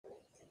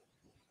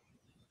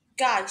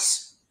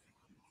Guys,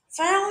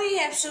 finally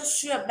episode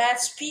 3 of Bad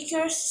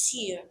Speakers is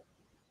here.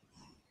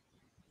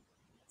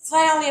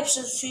 Finally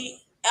episode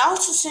 3. I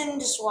also seen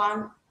this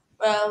one,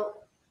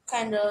 well,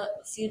 kinda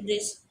a few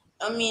days,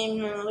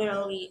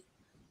 literally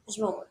this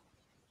moment.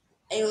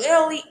 I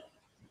literally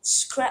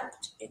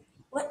scrapped it.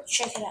 Let's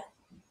check it out.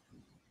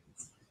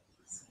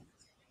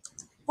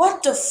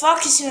 What the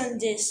fuck is even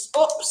this?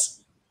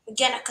 Oops,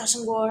 again a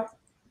cussing word.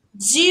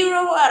 0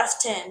 out of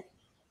 10.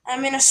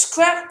 I'm in a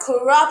scrap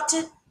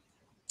corrupted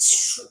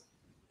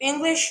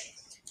English.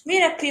 Me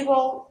that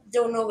people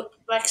don't know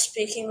like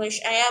speak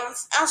English. I am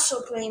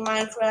also playing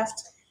Minecraft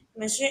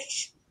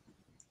message.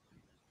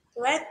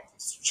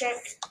 Let's check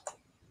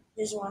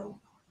this one.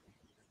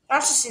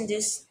 I've also seen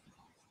this.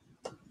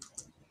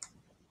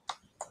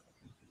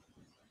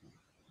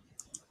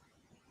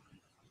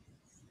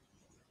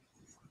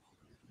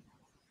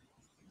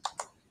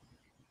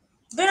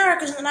 Very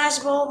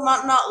recognizable,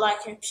 but not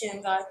like a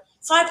European guy.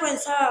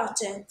 5.5 out of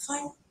 10.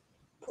 5.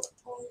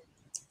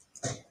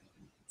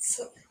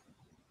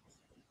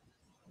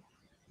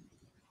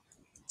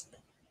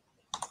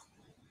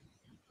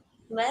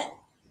 Let's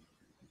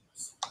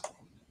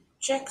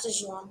check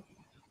this one.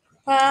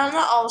 Well,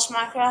 not always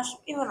Minecraft,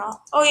 even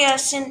all. Oh yeah,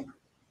 I've seen.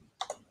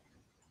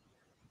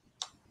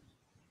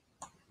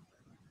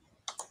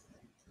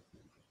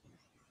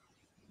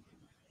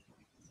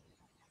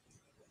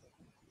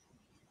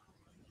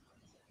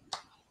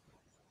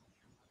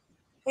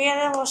 Oh yeah,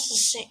 that was the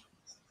same.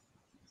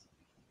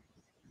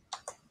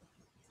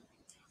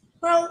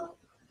 Well,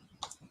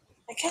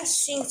 I kept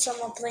seeing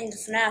someone playing the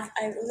FNAF.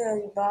 I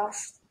literally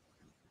barfed.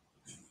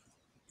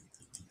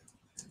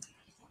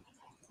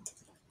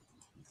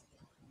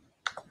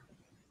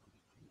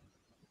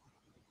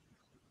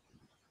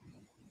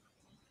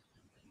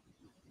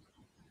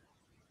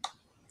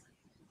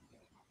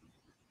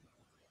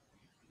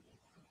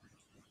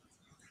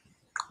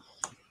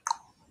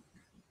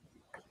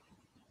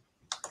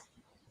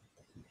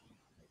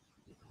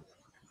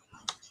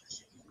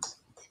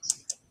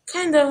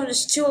 Kind of,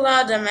 it's too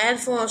loud and my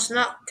headphones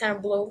not kind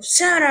of blow.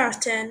 7 out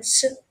of 10.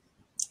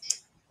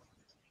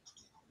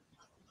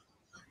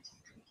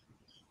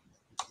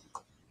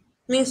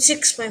 Mean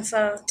 6.5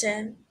 out of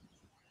 10.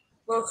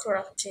 More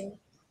corrupting.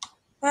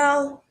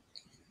 Well,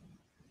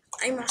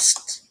 I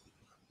must.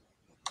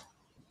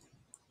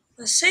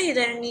 Let's say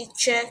that I need to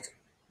check.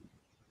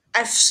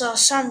 I saw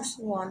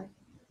someone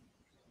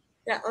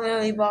that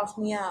really buffed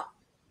me out.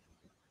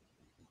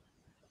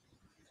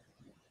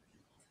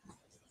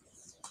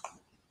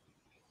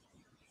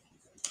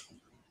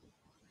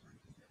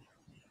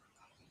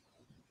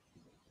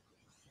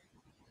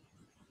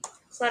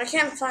 But I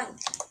can't find.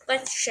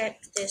 Let's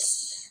check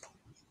this.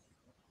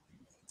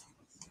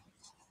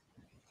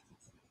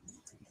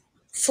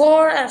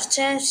 4 out of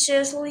 10.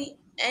 Seriously,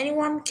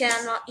 anyone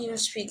cannot even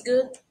speak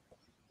good.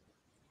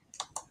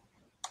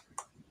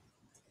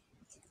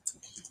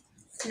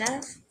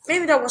 FNAF?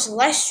 Maybe that was a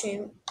live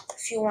stream.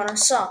 If you wanna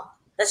saw,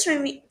 let's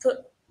maybe put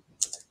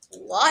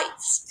live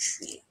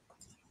stream.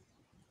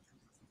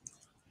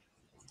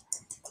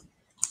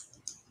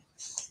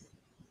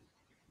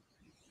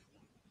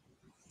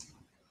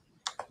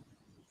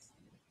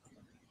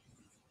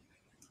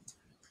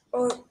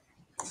 Or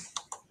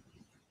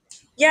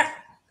yeah,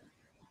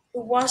 it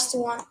was the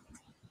one.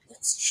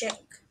 Let's check.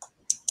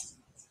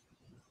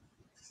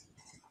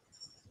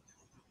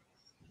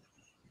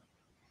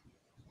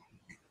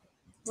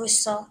 We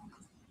saw.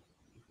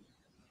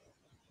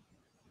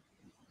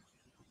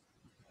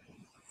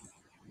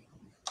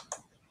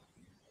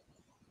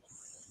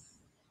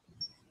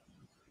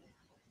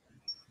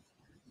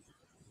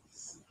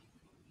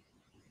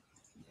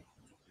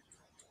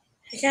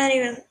 I can't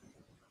even.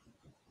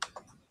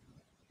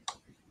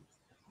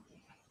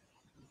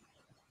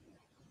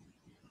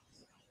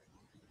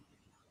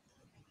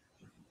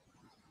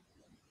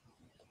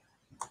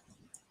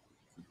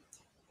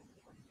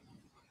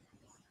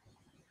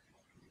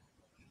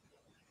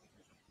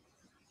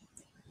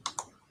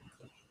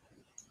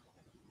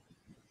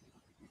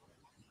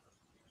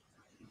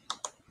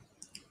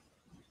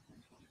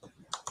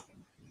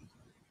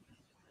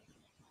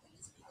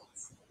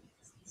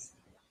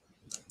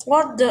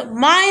 What the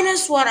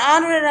minus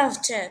 100 out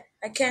of 10?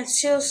 I can't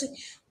seriously.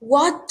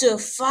 What the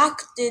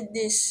fuck did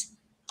this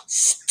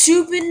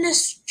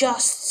stupidness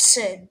just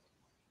said?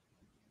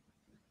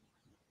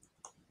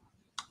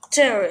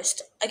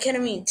 Terrorist. I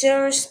can't mean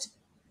terrorist.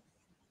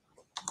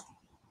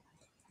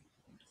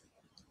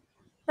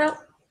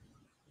 Well,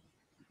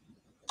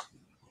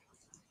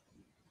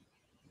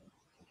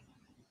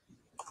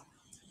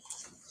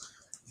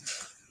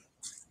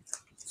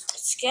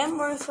 scam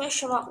more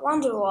reflection about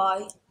wonder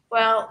why.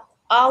 Well,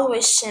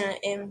 always send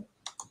him.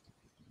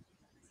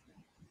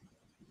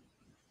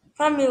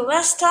 Probably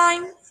last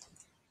time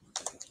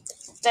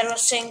that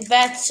was saying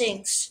bad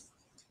things.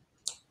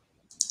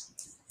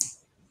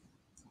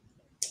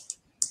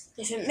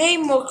 If it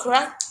made more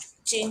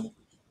correcting,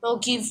 we'll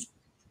give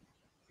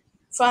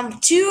from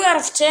 2 out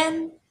of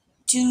 10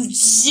 to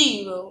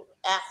 0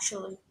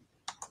 actually.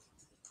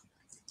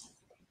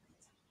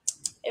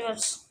 It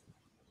was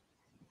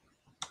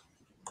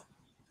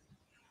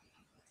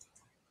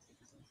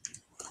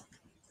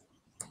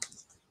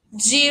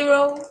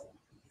zero,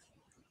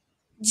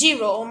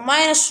 zero, or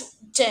minus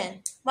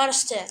 10.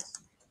 Minus 10.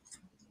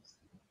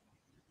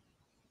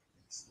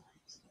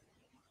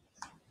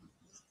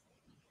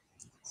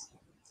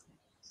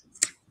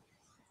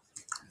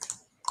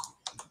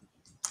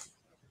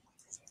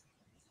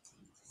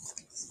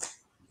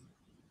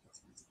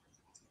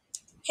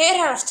 Eight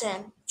out of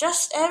 10.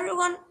 Just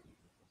everyone.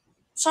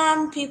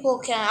 Some people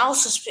can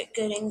also speak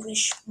good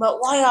English, but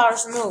why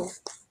ours no?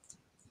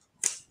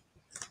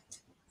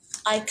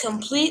 I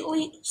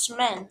completely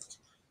cement.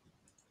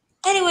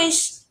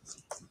 Anyways,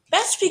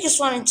 best speakers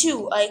 1 and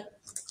 2, I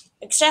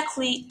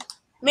exactly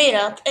made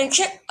up, and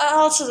check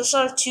also the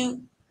other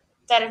two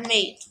that I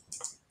made.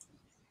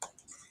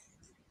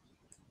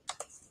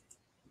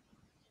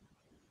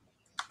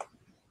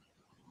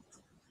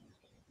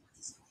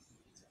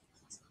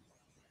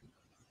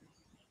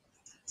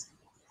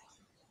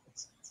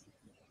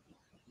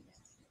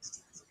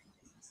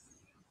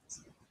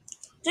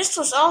 This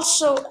was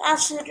also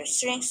absolute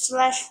string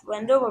slash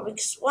Wendover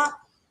because one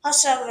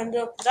has have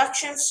Wendover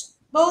Productions,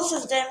 both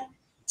of them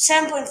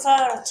 7.5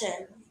 out of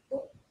 10.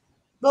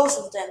 Both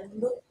of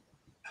them.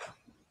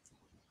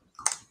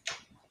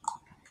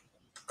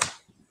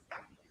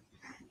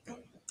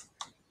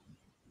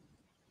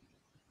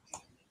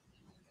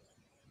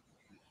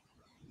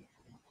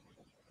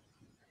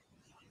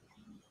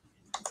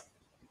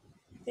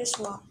 This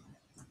one.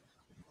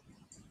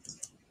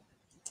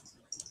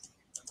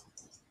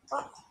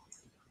 Oh,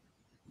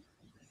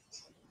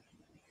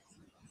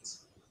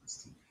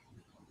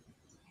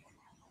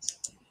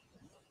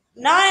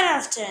 9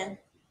 out of 10.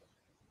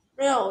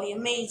 Really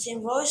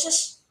amazing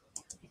voices.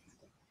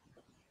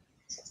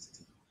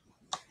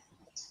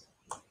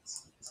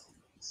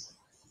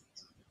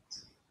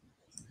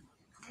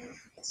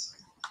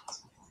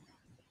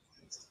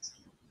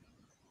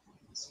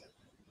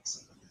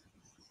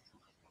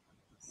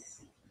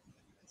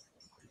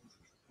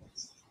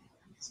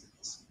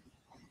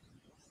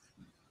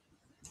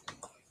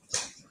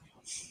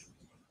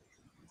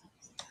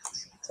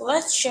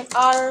 Let's check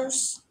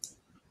others.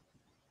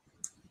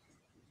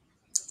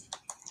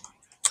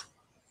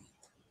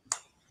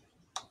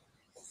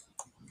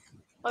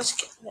 Let's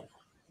get that.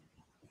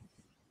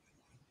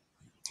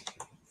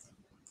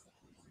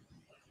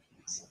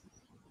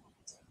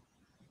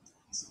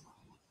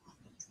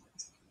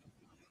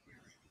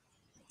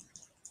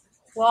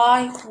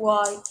 Why?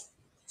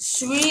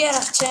 3 out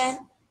of 10.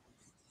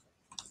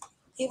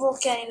 People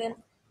can't even.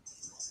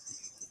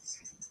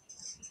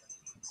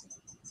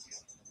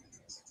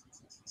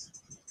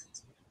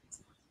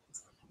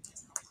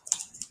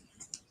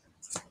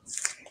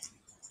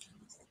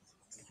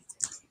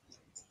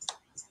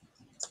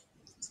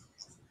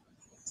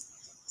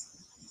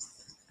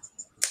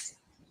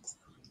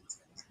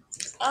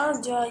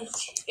 Oh,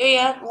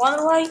 yeah,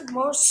 one right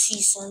more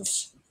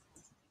seasons.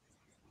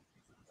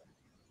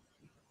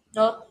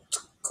 Not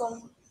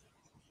com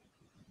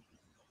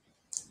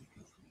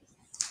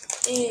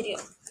area.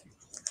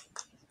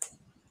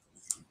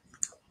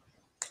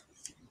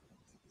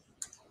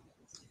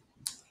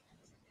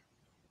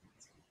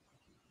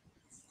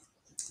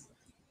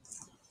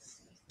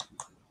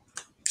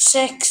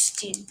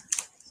 16,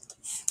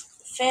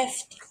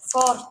 50,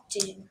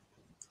 14.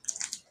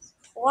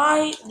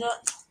 Why the.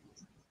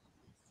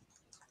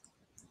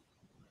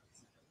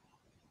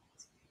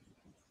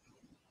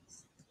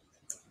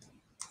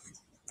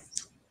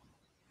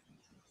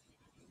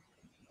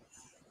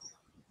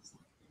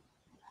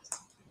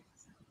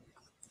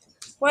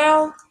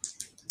 Well,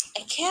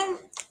 I can't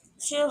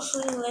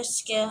seriously.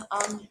 Let's get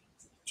on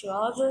to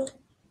other.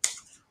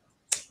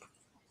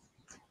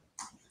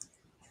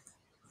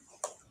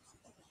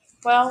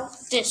 Well,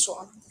 this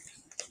one.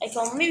 I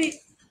can maybe.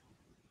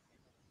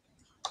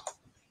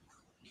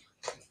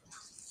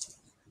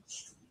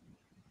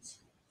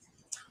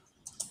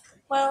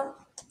 Well,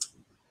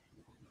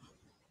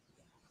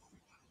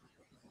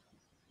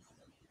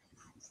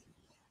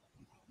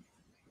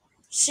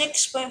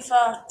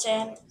 6.5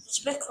 10.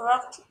 It's a bit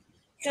corrupt.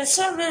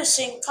 Conservative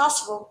saying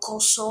Kosovo,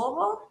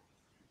 Kosovo?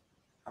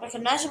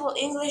 Recognizable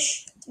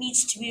English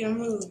needs to be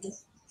removed.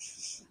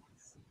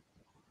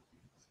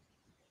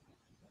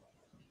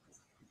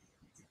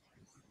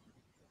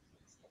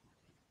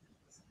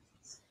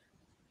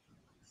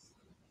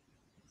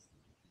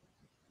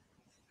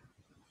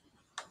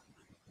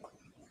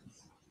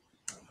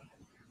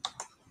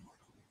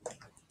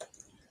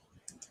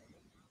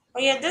 Oh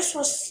yeah, this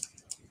was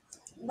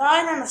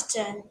 9 out of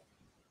 10.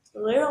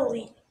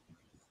 Literally.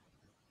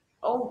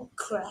 Oh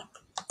crap.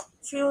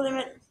 Fuel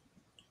limit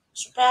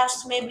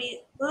surpassed.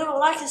 Maybe leave a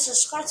like and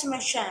subscribe to my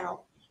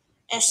channel.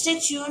 And stay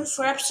tuned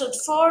for episode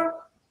 4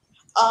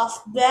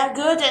 of Bad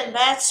Good and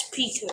Bad Speaker.